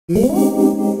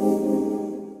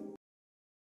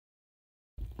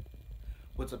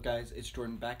What's up guys, it's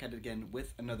Jordan back at it again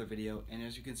with another video, and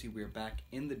as you can see we are back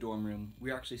in the dorm room.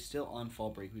 We're actually still on fall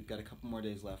break. We've got a couple more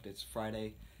days left. It's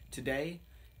Friday today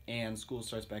and school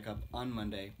starts back up on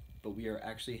Monday, but we are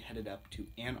actually headed up to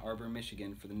Ann Arbor,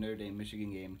 Michigan for the Notre Dame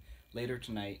Michigan game later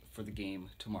tonight for the game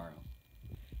tomorrow.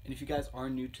 And if you guys are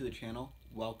new to the channel,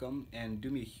 welcome, and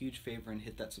do me a huge favor and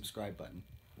hit that subscribe button.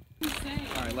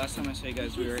 Alright, last time I saw you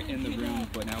guys we were in the room,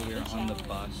 but now we're on the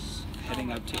bus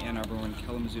heading up to Ann Arbor. We're in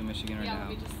Kalamazoo, Michigan right now,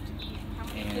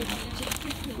 and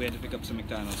we had to pick up some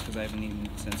McDonald's because I haven't eaten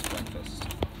since breakfast.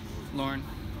 Lauren,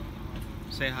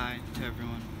 say hi to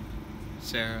everyone.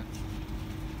 Sarah.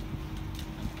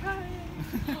 Hi.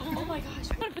 Oh my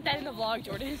gosh, I'm gonna put that in the vlog,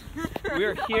 Jordan.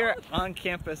 We're here on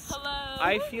campus. Hello.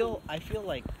 I feel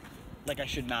like I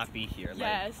should not be here.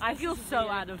 Yes, I feel so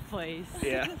out of place.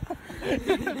 Yeah.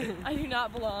 I do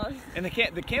not belong. And the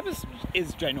campus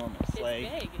is ginormous. It's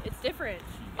big. It's different.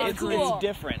 It's cool.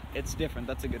 different. It's different.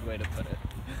 That's a good way to put it.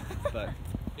 But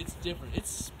it's different. It's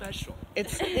special.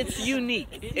 It's unique.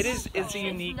 It's a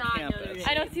unique campus.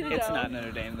 I don't see the dome. It's not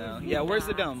Notre Dame though. Yeah, where's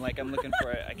the dome? Like, I'm looking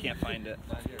for it. I can't find it.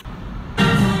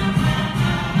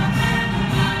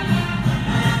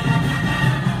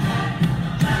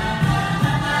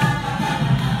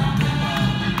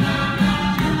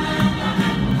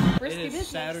 It is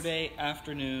Saturday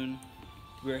afternoon.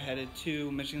 We're headed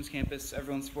to Michigan's campus.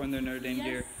 Everyone's sporting their Notre Dame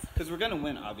gear because we're gonna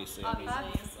win, obviously.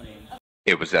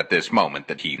 It was at this moment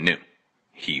that he knew.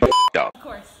 He f***ed up. Of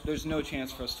course. There's no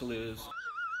chance for us to lose.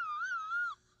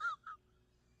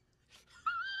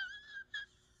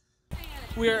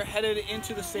 We are headed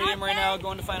into the stadium right now,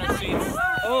 going to find our seats.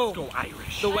 Oh, go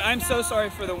Irish. I'm so sorry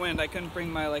for the wind. I couldn't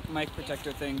bring my mic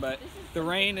protector thing, but the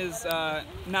rain is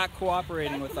not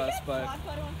cooperating with us, but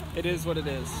it is what it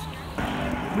is.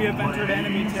 We have entered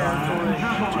enemy territory.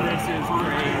 This is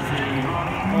crazy.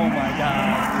 Oh my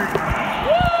god.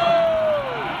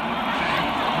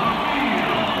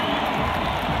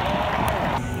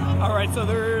 All right, so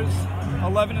there's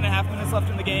 11 and a half minutes left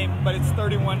in the game, but it's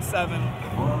 31-7.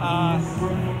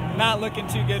 Not looking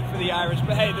too good for the Irish,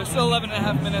 but hey, there's still 11 and a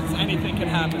half minutes. Anything can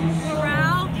happen.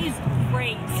 Morale is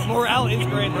great. Morale is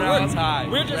great. Morale's high.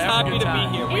 We're just happy to be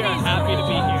here. We are happy to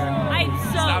be here. I'm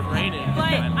so, Stop raining.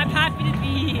 but I'm happy to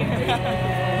be here.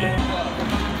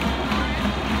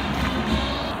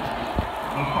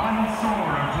 The final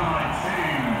score of tonight's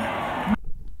game.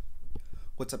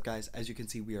 What's up guys, as you can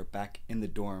see we are back in the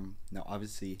dorm. Now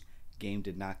obviously game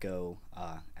did not go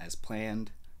as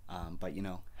planned, but you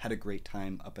know, had a great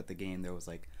time up at the game. There was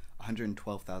like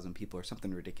 112,000 people or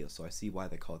something ridiculous, so I see why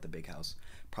they call it the big house.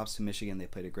 Props to Michigan, they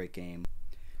played a great game.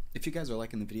 If you guys are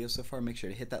liking the video so far, make sure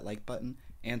to hit that like button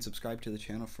and subscribe to the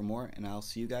channel for more, and I'll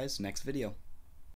see you guys next video.